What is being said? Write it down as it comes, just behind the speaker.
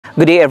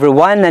Good day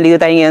everyone, nandito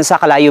tayo ngayon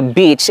sa Calayo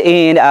Beach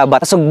in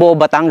Nasugbu,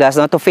 Batangas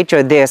to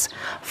feature this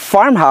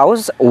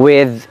farmhouse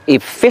with a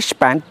fish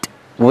pond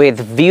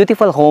with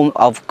beautiful home.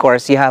 Of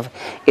course, you have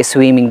a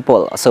swimming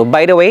pool. So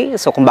by the way,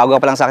 kung bago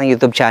ka pa lang sa aking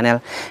YouTube channel,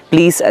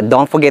 please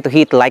don't forget to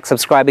hit like,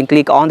 subscribe, and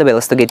click on the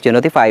bells to get you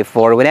notified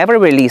for whenever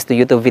we release the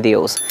YouTube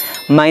videos.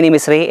 My name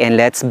is Ray and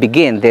let's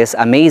begin this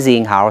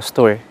amazing house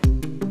tour.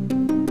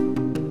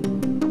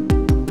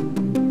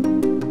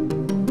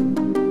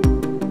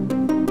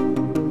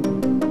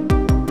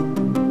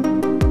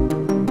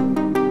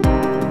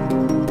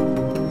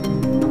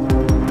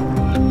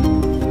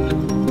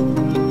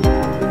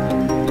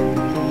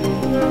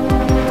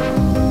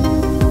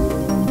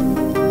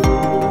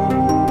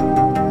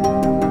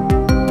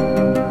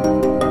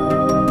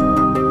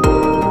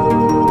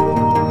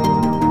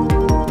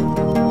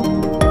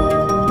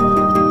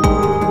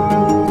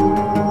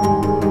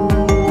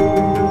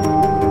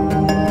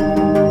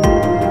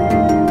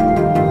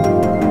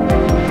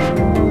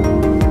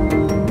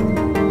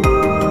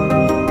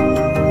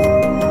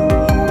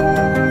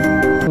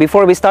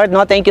 Before we start,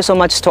 thank you so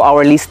much to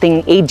our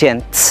listing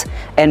agents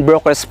and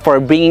brokers for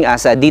bringing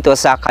us dito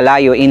sa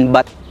Calayo in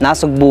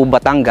Nasugbu,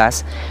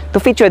 Batangas to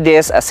feature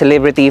this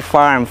celebrity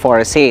farm for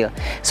sale.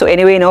 So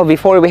anyway,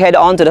 before we head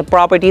on to the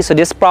property, so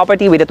this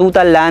property with a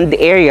total land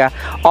area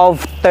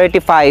of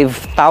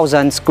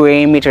 35,000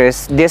 square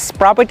meters. This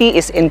property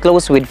is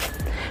enclosed with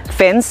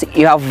fence.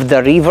 You have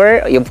the river.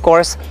 Of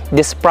course,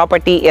 this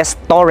property is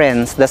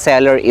Torrens. The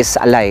seller is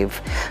alive.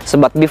 So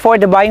but before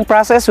the buying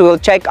process, we will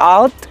check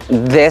out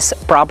this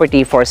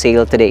property for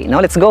sale today. Now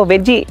let's go,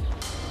 Veggie.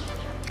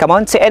 Come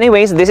on. So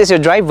anyways, this is your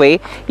driveway.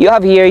 You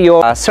have here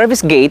your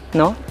service gate,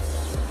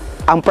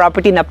 Ang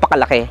property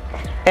napakalaki.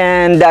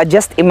 And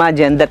just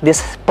imagine that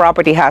this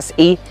property has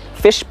a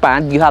fish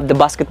pond. You have the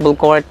basketball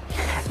court.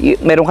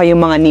 Meron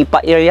kayong mga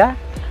Nipa area.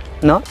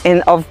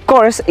 And of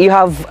course, you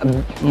have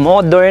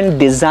modern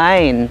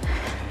design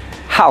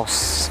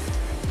house.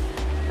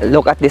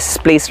 Look at this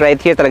place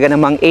right here. Talaga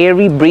namang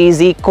airy,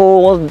 breezy,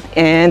 cold,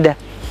 and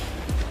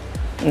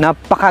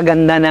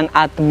napakaganda ng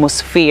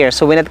atmosphere.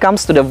 So when it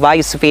comes to the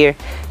biosphere,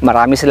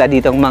 marami sila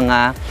ditong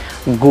mga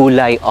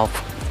gulay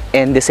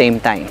in the same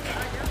time.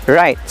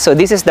 Right, so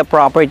this is the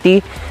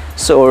property.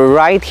 So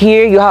right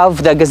here, you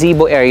have the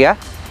gazebo area.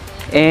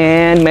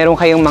 And meron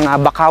kayong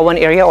mga bakawan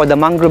area or the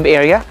mangrove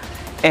area.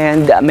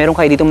 And meron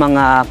kayo dito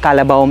mga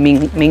kalabaw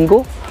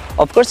mango.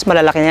 Of course,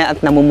 malalaki na at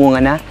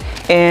namumunga na.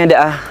 And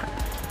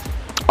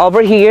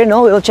over here,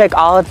 we'll check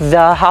out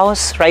the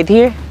house right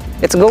here.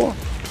 Let's go.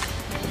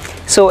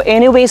 So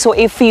anyway, so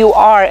if you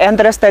are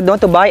interested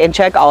to buy and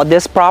check out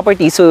this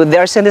property, so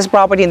they're selling this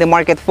property in the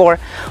market for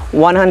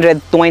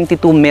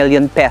 122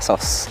 million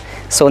pesos.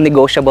 So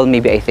negotiable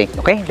maybe, I think.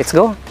 Okay, let's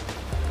go.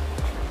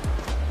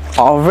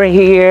 Over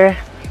here.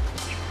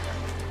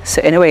 So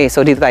anyway,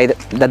 so dito tayo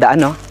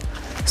dadaan,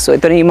 So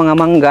ito na yung mga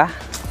mangga.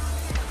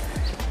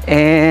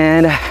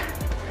 And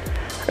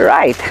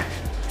right,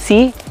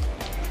 see,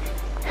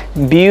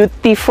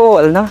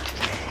 beautiful,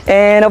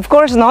 And of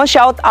course,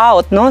 shout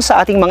out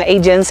sa ating mga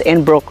agents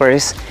and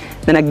brokers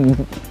na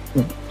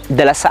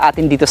nagdala sa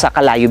atin dito sa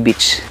Calayo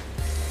Beach,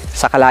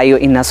 sa Calayo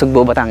in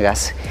Nasugbu,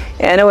 Batangas.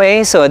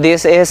 Anyway, so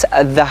this is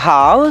the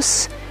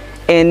house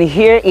and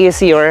here is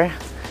your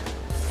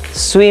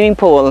swimming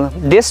pool.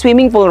 This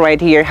swimming pool right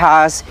here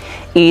has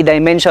a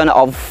dimension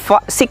of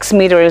 6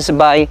 meters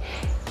by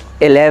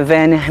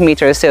 11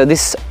 meters. So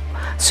this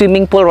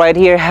swimming pool right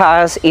here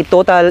has a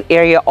total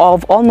area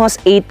of almost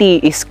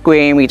 80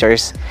 square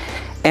meters.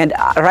 And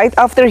right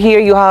after here,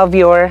 you have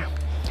your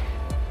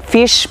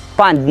fish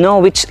pond,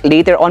 which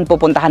later on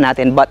pupuntahan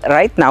natin. But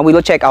right now, we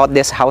will check out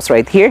this house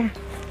right here.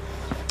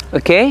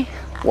 Okay,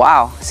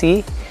 wow,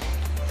 see?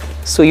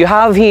 So you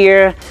have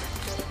here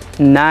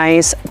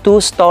nice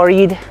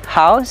two-storied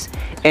house,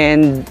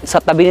 and sa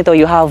tabi nito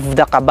you have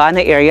the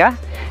cabana area,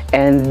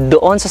 and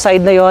doon sa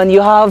side na yon you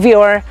have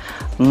your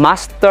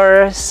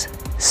master's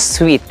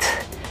suite.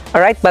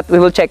 Alright, but we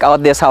will check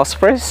out this house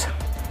first.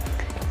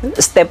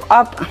 Step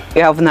up,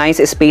 you have nice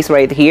space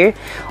right here.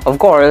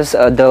 Of course,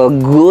 the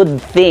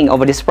good thing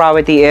over this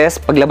property is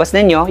paglabas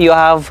ninyo, you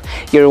have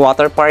your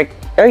water park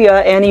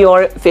area and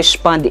your fish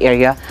pond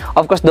area.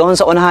 Of course, doon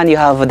sa unahan you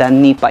have the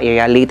Nipa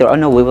area. Later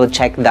on, we will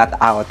check that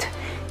out.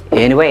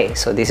 Anyway,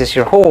 so this is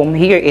your home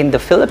here in the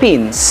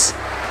Philippines.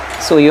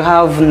 So you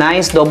have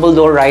nice double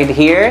door right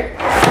here,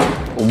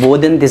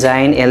 wooden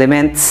design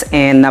elements,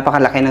 and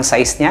napakalaki ng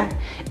size niya.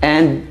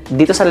 And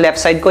dito sa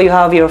left side ko, you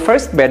have your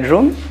first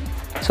bedroom.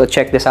 So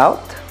check this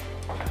out.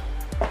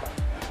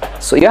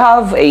 So you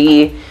have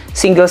a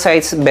single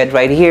size bed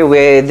right here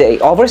with a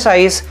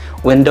oversized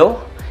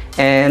window.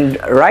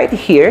 And right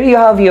here, you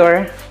have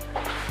your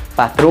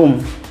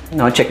bathroom.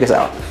 Now check this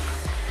out.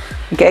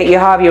 Okay, you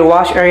have your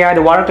wash area,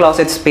 the water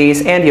closet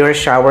space, and your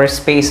shower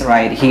space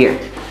right here.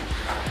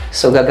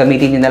 So,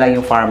 gagamitin nyo na lang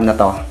yung farm na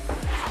to.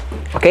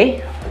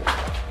 Okay?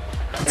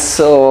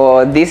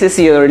 So, this is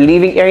your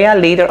living area.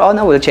 Later on,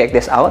 we'll check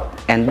this out.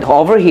 And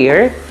over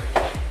here,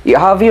 you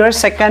have your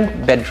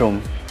second bedroom.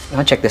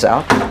 Now, check this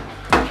out.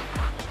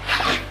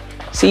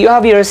 So you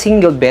have your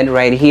single bed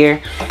right here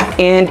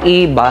and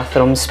a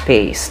bathroom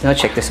space. Now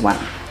check this one.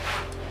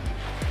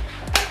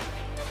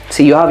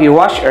 So you have your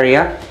wash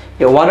area,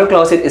 your water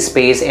closet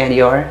space, and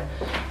your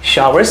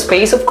shower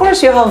space. Of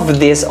course, you have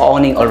this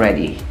awning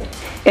already.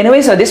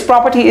 Anyway, so this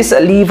property is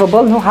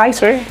livable. No, hi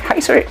sir. Hi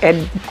sir.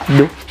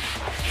 Edu.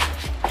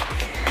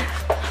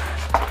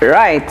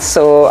 Right,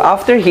 so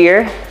after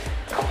here,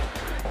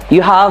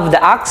 you have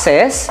the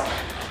access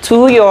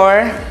to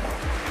your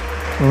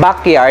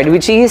backyard,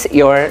 which is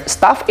your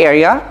staff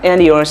area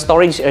and your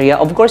storage area.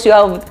 Of course, you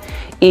have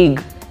a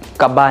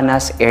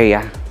cabanas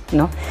area.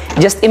 No?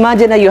 Just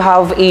imagine that you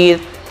have a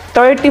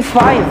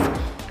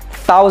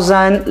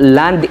 35,000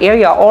 land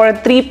area or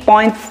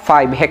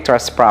 3.5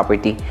 hectares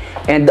property.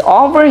 And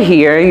over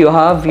here, you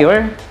have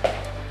your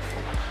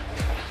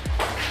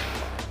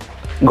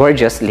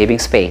gorgeous living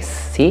space.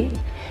 See?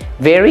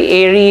 Very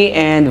airy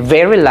and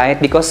very light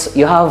because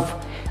you have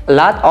a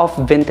lot of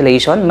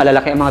ventilation.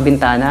 Malalaki ang mga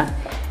bintana.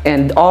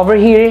 And over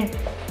here,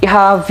 you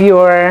have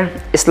your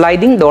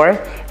sliding door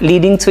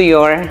leading to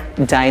your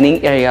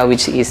dining area,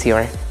 which is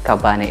your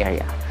cabana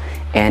area.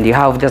 And you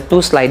have the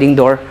two sliding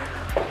door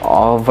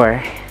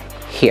over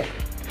here.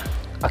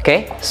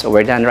 Okay, so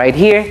we're done right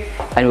here,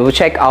 and we will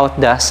check out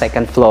the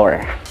second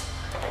floor.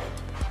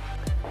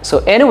 So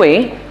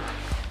anyway,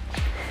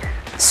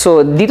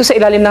 so dito sa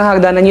ilalim ng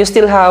hagdanan, you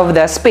still have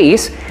the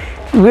space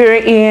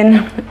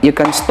wherein you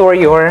can store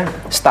your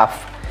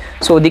stuff.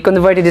 So they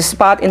converted this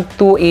spot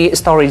into a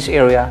storage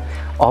area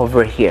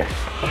over here.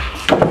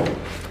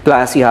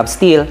 Plus, you have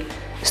still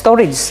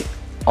storage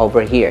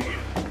over here.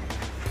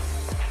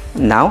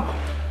 Now,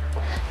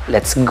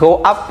 let's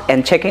go up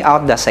and checking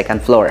out the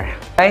second floor.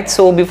 Right,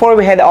 so before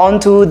we head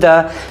on to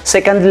the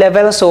second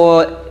level,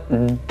 so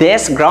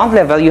this ground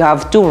level, you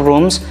have two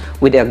rooms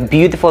with a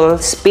beautiful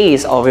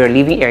space of your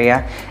living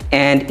area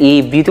and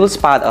a beautiful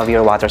spot of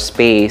your water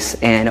space.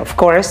 And of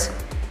course,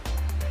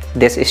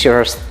 this is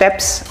your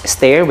steps,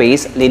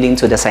 stairways leading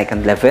to the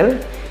second level.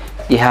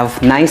 You have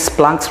nice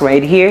planks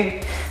right here.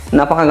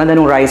 Napakaganda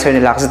ng riser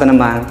nila kasi ito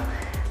naman,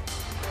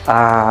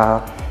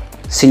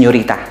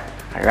 senyorita.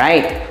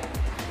 Alright.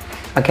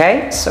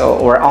 Okay, so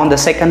we're on the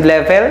second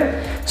level.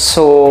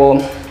 So,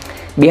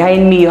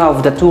 behind me, you have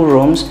the two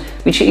rooms,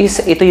 which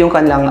is, ito yung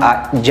kanilang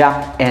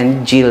Jack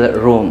and Jill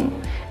room.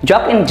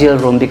 Jack and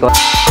Jill room because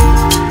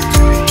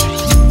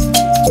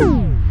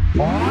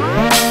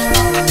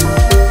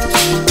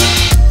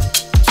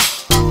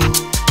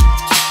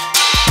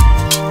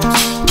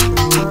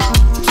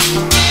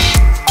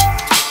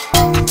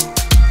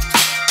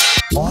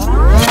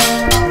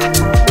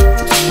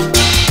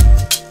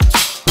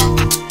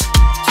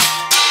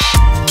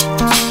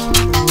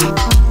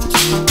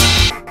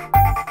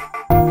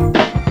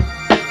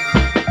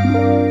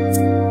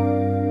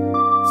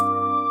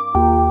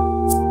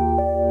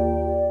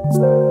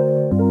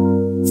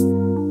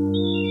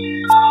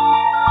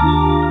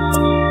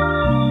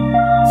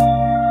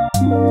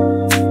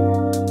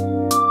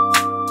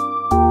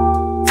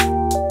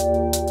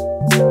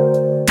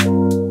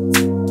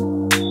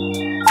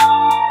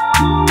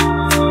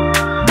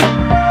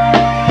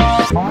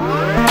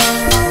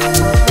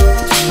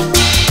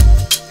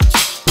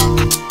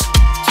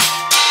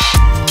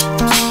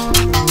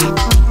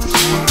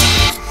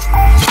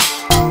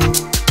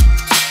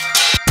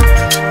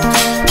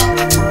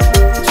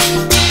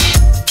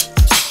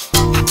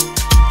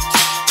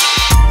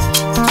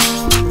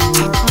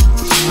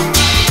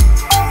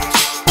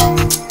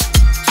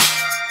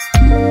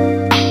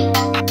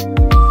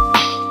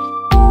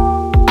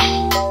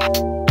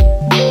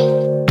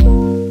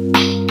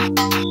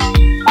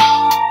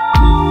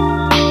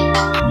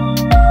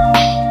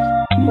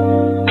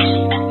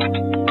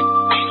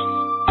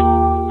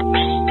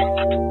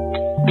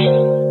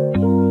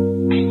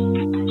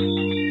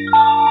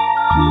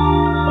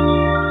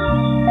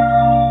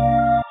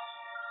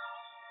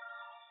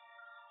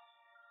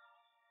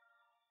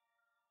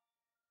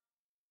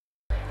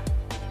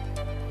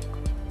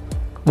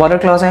water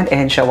closet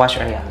and shower wash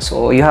area.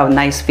 So you have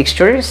nice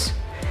fixtures,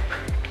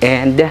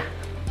 and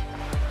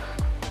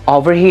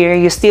over here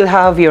you still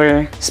have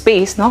your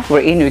space, no?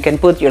 Wherein you can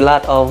put your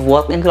lot of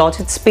walk-in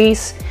closet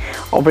space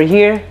over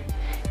here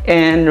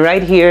and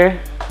right here.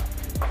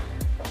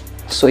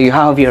 So you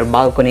have your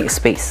balcony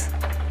space.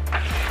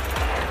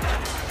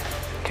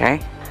 Okay,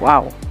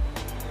 wow.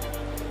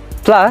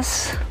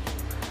 Plus,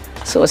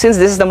 so since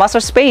this is the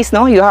master space,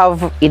 no, you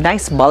have a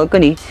nice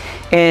balcony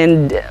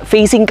and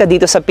facing ka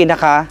dito sa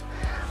pinaka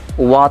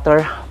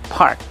water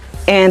park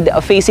and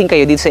facing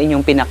kayo dito sa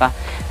inyong pinaka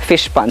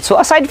fish pond. So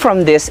aside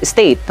from this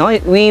estate, no,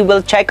 we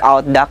will check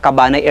out the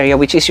cabana area,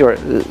 which is your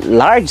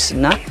large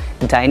na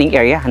dining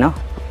area, no?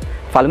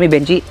 Follow me,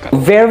 Benji.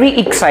 Very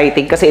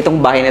exciting kasi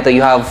itong bahay na to,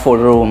 you have 4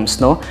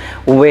 rooms, no,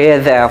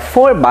 with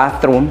 4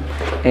 bathroom,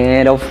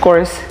 and of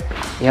course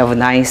you have a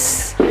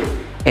nice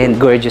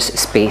and gorgeous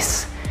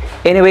space.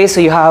 Anyway,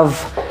 so you have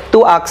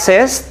 2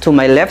 access. To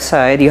my left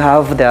side, you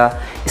have the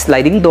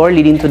sliding door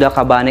leading to the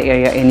cabana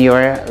area in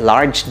your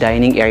large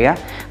dining area.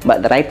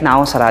 But right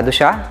now, sarado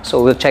siya.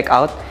 So we'll check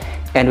out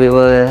and we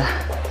will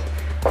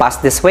pass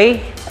this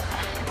way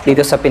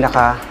dito sa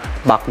pinaka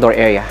backdoor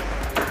area.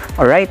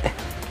 Alright.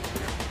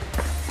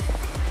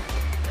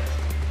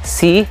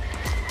 See?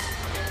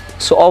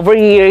 So over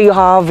here you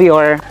have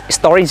your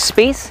storage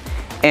space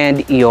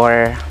and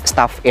your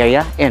staff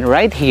area. And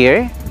right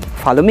here,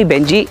 follow me,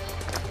 Benji.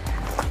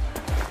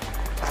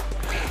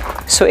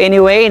 So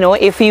anyway,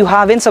 if you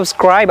haven't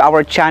subscribed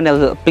our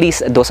channel, please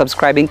do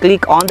subscribe and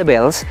click on the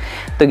bells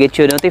to get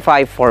you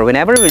notified for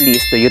whenever we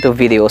release the YouTube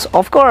videos.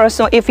 Of course,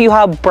 if you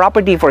have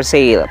property for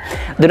sale,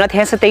 do not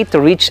hesitate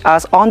to reach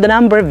us on the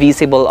number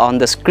visible on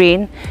the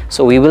screen,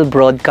 so we will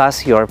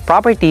broadcast your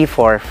property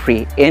for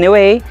free.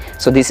 Anyway,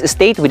 so this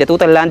estate with a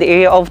total land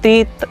area of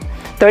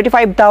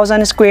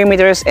 35,000 square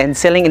meters and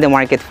selling in the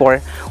market for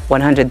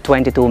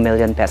 122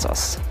 million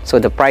pesos. So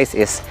the price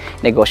is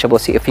negotiable.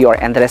 So if you are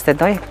interested,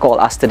 call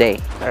us today.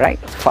 Alright,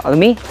 follow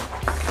me.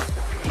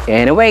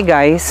 Anyway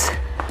guys,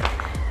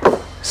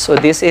 so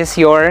this is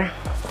your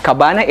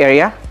cabana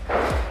area.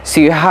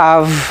 So you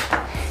have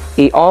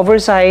a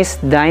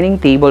oversized dining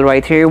table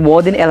right here,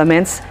 wooden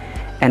elements,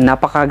 and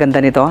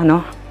napakaganda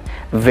nito,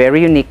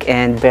 very unique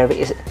and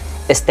very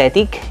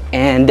aesthetic,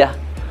 and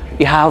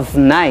you have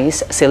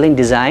nice ceiling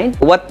design.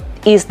 What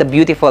is the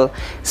beautiful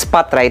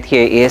spot right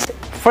here is,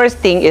 first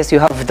thing is you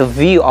have the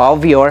view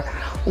of your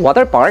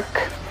water park,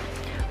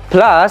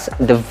 plus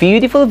the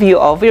beautiful view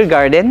of your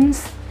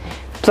gardens,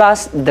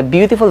 plus the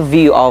beautiful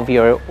view of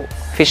your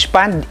fish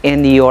pond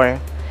and your,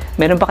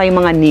 meron pa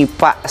kayong mga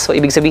nipa. So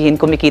ibig sabihin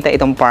kumikita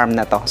itong farm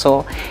na to.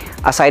 So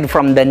aside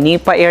from the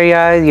nipa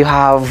area, you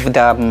have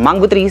the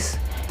mango trees,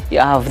 you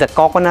have the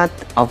coconut.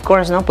 Of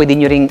course, pwede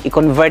nyo ring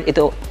i-convert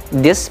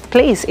this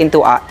place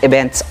into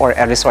events or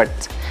a resort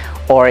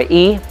or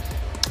a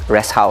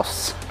rest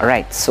house.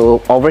 Alright,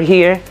 so over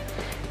here,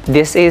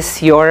 this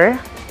is your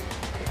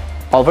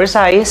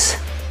oversized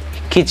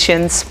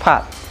kitchen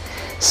spot.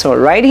 So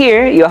right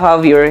here, you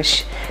have your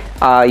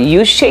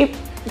U-shaped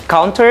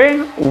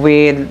counter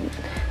with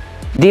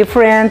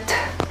different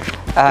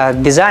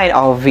design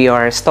of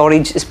your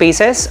storage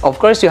spaces. Of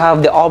course, you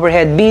have the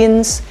overhead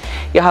bins,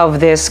 you have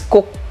this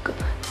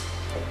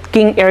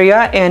cooking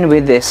area, and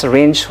with this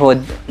range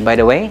hood, by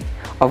the way.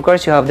 Of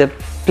course, you have the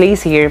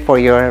place here for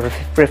your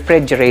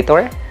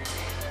refrigerator,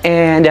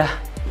 and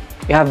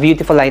you have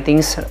beautiful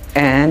lightings,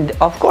 and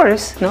of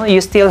course,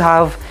 you still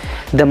have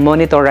the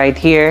monitor right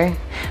here.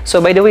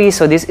 So by the way,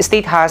 so this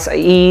estate has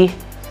a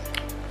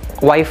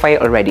Wi-Fi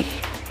already.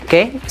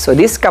 Okay, so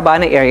this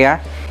cabana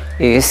area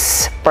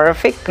is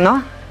perfect,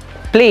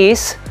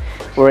 place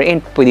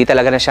wherein pwede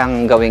talaga na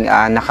siyang gawing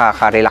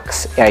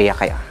nakaka-relax area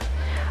kaya.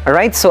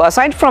 Alright, so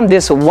aside from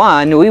this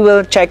one, we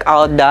will check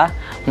out the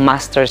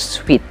master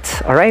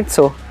suite. Alright,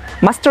 so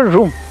master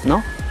room,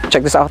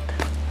 check this out.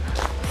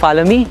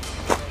 Follow me.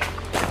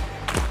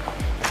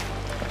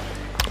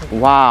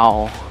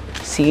 Wow,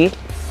 see?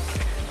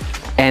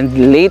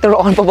 And later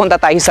on, pupunta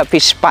tayo sa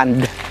fish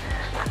pond.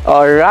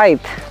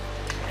 Alright,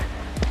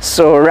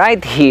 so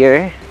right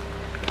here,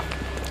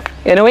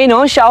 anyway,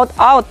 shout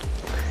out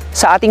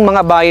sa ating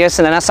mga buyers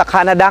na nasa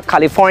Canada,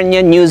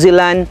 California, New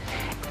Zealand,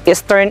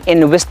 Eastern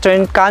and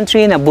Western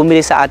country na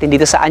bumili sa atin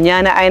dito sa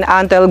Anyana and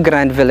Antel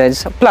Grand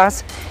Village.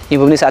 Plus,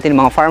 yung bumili sa atin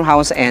mga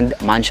farmhouse and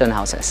mansion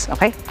houses.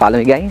 Okay, follow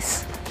me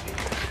guys.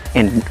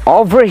 And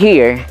over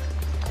here,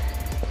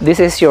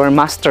 this is your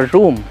master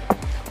room.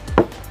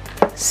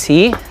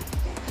 See?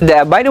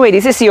 By the way,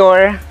 this is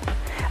your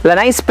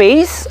lanai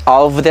space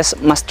of this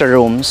master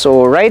room.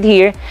 So right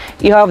here,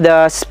 you have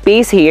the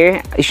space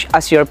here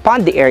as your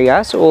pond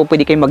area. So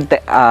pwede kayong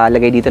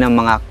maglagay dito ng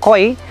mga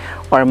koi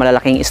or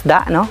malalaking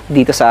isda,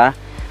 dito sa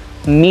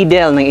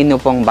middle ng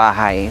inyo pong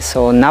bahay.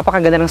 So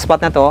napakaganda ng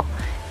spot na to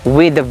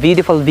with the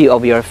beautiful view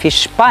of your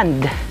fish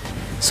pond.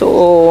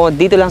 So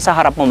dito lang sa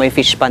harap mo may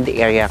fish pond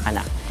area ka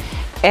na.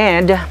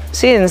 And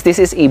since this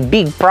is a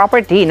big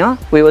property,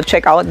 we will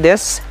check out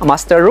this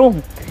master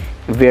room.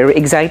 Very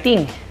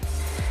exciting.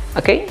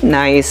 Okay,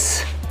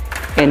 nice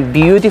and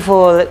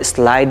beautiful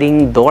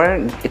sliding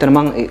door. Ito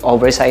namang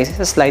oversized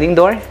sliding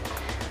door.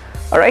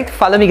 Alright,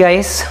 follow me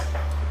guys.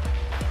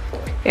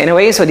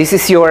 Anyway, so this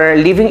is your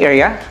living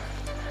area.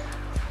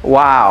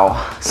 Wow,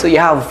 so you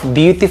have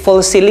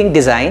beautiful ceiling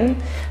design.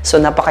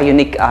 So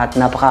napaka-unique at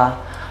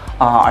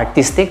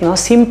napaka-artistic,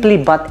 simply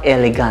but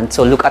elegant.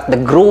 So look at the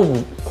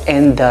groove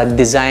and the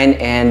design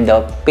and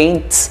the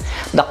paints,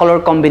 the color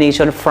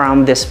combination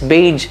from this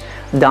beige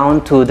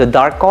down to the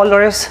dark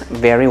colors,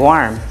 very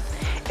warm.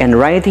 And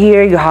right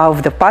here you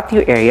have the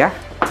patio area.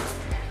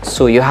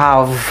 So you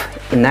have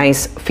a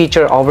nice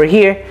feature over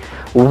here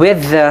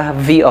with the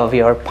view of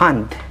your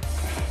pond.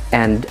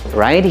 And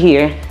right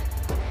here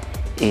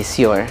is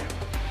your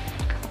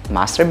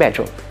master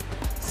bedroom.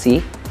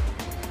 See,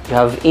 you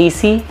have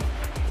AC,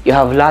 you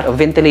have a lot of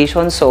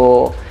ventilation,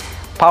 so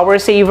power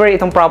saver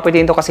itong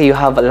property nito kasi you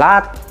have a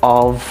lot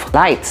of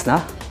lights,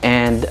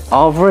 and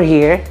over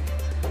here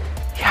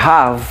you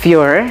have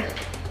your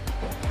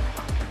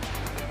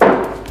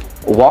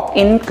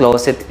walk-in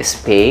closet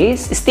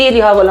space. Still,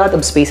 you have a lot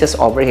of spaces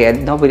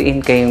overhead,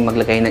 wherein kayong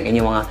maglagay ng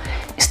inyong mga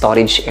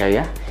storage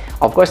area.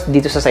 Of course,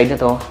 dito sa side na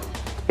to,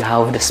 you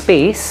have the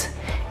space,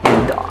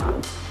 and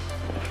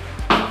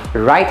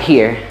right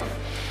here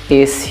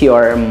is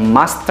your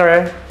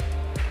master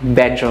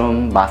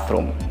bedroom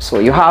bathroom. So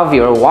you have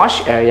your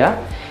wash area,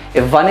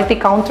 a vanity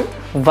counter,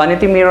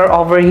 vanity mirror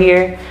over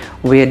here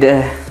with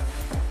a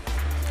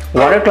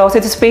water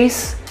closet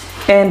space,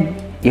 and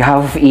you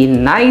have a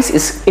nice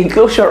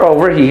enclosure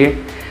over here.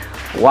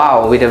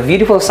 Wow, with a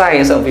beautiful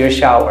size of your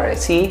shower.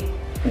 See?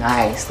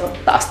 Nice. No?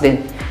 Taas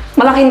din.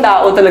 Malaking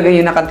tao talaga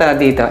yung nakatala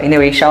dito.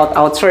 Anyway, shout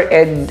out Sir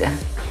Ed.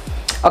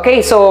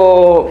 Okay,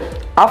 so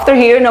after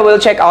here, now we'll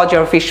check out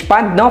your fish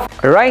pond, no?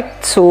 Right,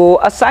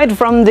 so aside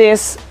from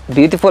this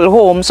beautiful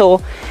home,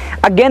 so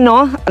again,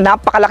 no,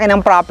 napakalaki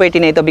ng property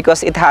na ito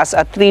because it has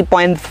a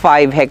 3.5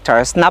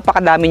 hectares.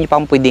 Napakadami nyo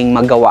pang pwedeng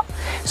magawa.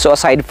 So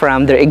aside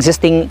from their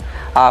existing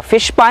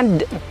fish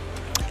pond,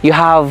 you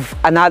have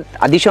another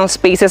additional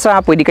spaces,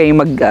 pwede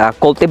kayong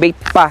mag-cultivate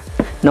pa,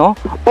 no?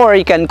 Or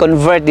you can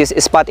convert this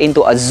spot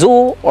into a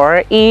zoo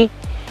or a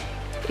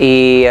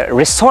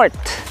resort.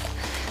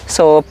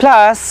 So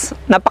plus,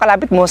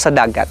 napakalapit mo sa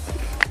dagat.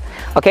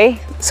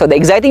 Okay? So the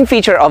exciting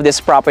feature of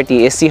this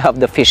property is you have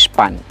the fish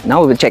pond.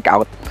 Now we will check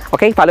out.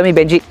 Okay? Follow me,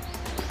 Benji.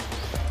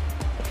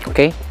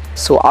 Okay?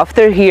 So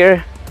after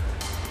here,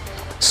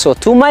 so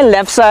to my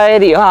left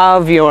side, you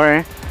have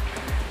your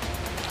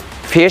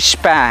fish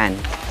pond.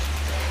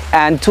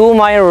 And to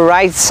my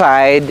right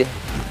side,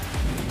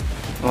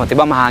 oh,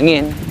 diba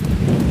mahangin?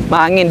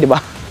 Mahangin, diba?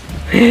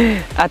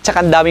 At saka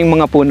daming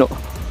mga puno.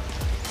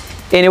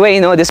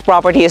 Anyway, this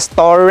property is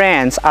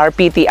Torrents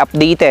RPT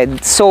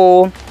updated.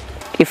 So,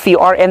 if you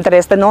are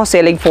interested,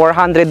 selling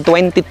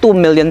 422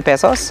 million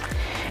pesos.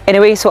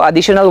 Anyway, so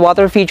additional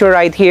water feature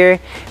right here.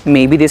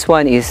 Maybe this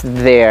one is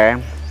their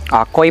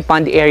koi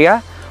pond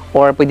area,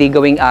 or pwede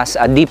gawing as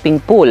a dipping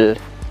pool.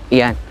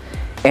 Yan.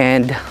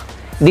 And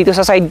dito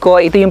sa side ko,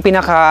 ito yung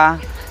pinaka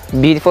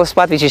beautiful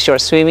spot, which is your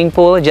swimming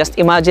pool. Just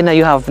imagine na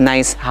you have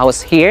nice house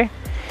here.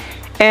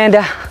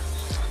 And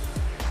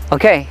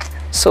okay,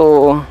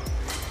 so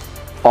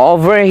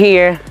over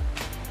here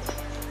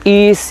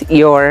is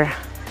your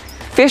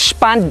fish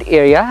pond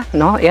area,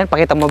 no? Ayan,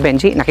 pakita mo,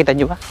 Benji, nakita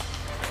nyo ba?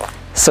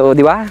 So,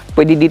 di ba?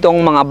 Pwede ditong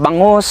mga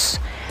bangus,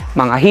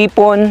 mga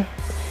hipon,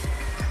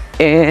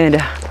 and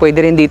pwede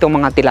rin ditong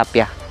mga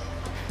tilapia.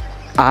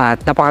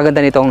 At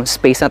napakaganda nitong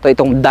space na to,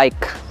 itong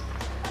dike.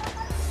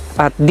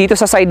 At dito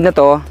sa side na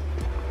to,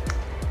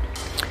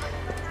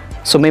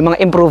 so may mga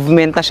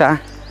improvement na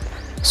siya.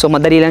 So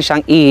madali lang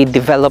siyang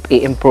i-develop,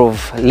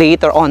 i-improve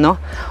later on, no?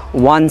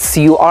 Once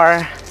you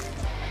are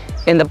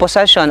in the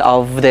possession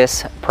of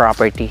this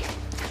property.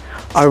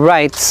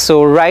 Alright,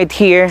 so right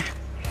here,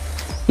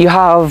 you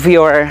have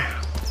your,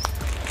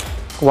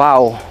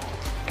 wow,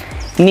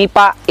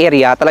 Nipa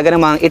area. Talaga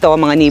namang ito,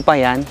 mga Nipa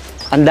yan.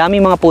 Ang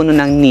dami mga puno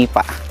ng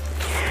Nipa.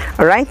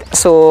 Alright,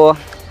 so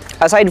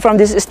aside from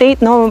this estate,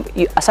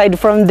 aside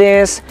from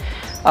this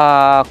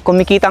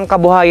kumikitang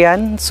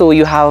kabuhayan, so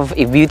you have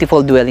a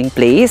beautiful dwelling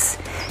place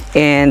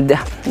and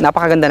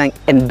napakaganda ng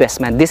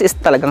investment. This is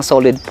talagang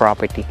solid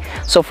property.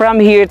 So from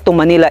here to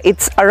Manila,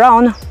 it's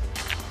around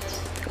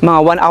mga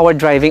 1 hour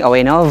driving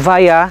away,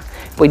 via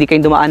pwede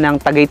kayong dumaan ng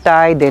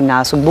Tagaytay, then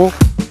Nasugbu.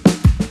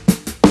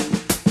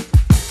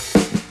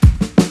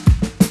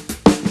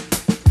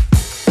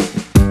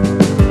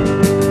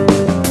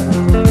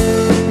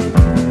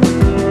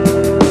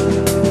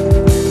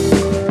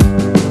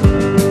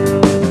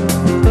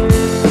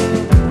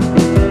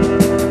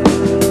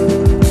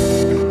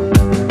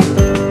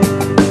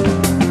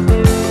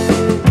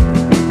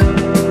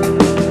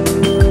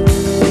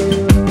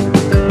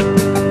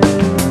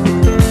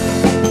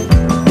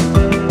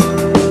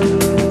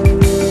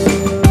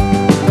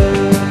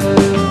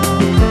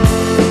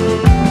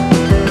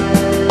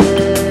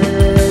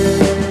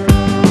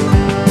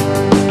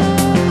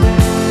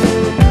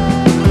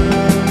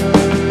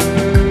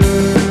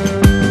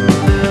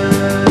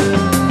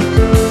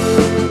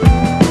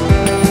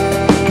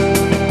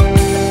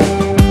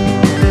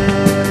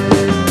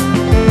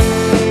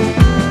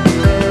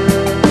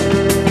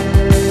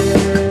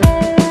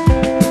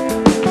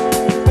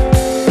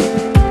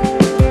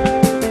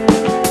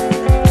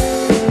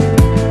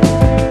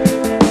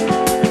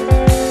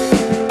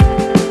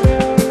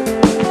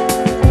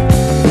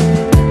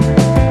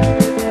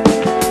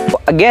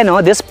 Again,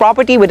 this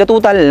property with a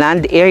total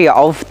land area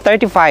of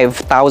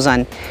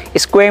 35,000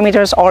 square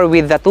meters, or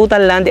with the total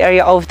land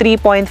area of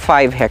 3.5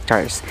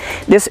 hectares.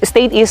 This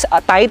estate is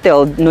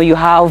titled, you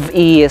have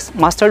a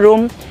master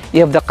room,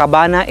 you have the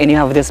cabana, and you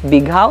have this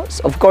big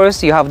house. Of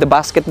course, you have the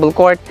basketball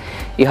court,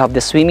 you have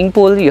the swimming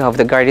pool, you have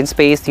the garden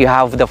space, you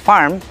have the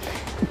farm,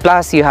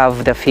 plus you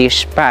have the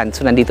fish pond.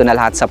 So nandito na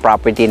lahat sa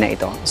property na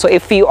ito. So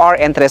if you are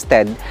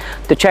interested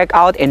to check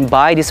out and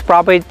buy this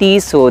property,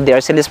 so they are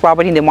selling this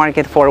property in the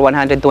market for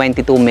 122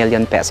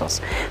 million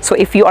pesos. So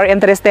if you are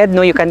interested,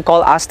 you can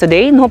call us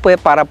today,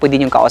 para pwede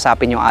nyo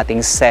kausapin yung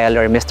ating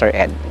seller, Mr.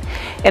 Ed.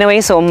 Anyway,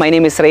 so my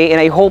name is Ray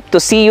and I hope to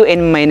see you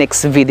in my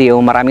next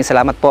video. Maraming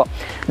salamat po.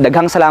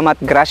 Daghang salamat.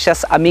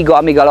 Gracias, amigo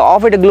all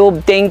over the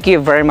globe. Thank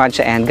you very much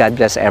and God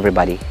bless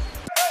everybody.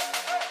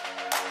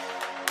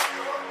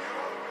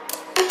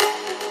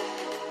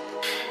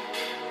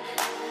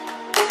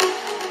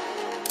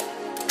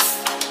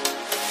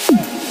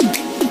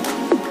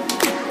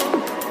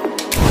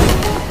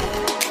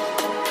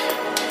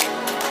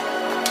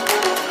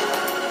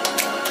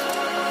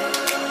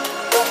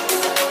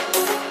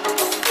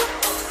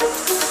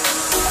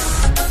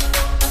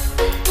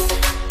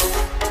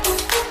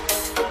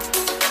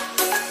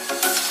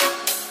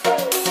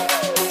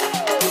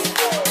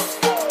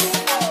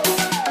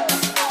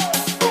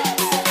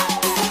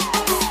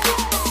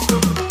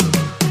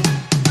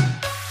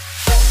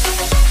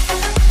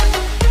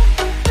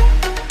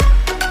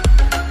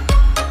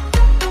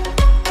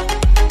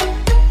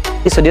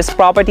 So this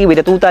property with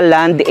a total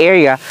land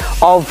area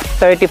of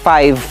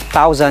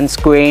 35,000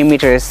 square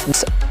meters.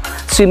 This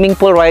swimming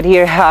pool right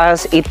here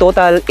has a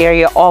total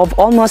area of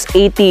almost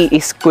 80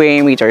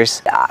 square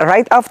meters.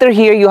 Right after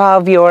here, you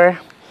have your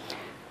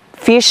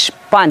fish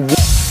pond.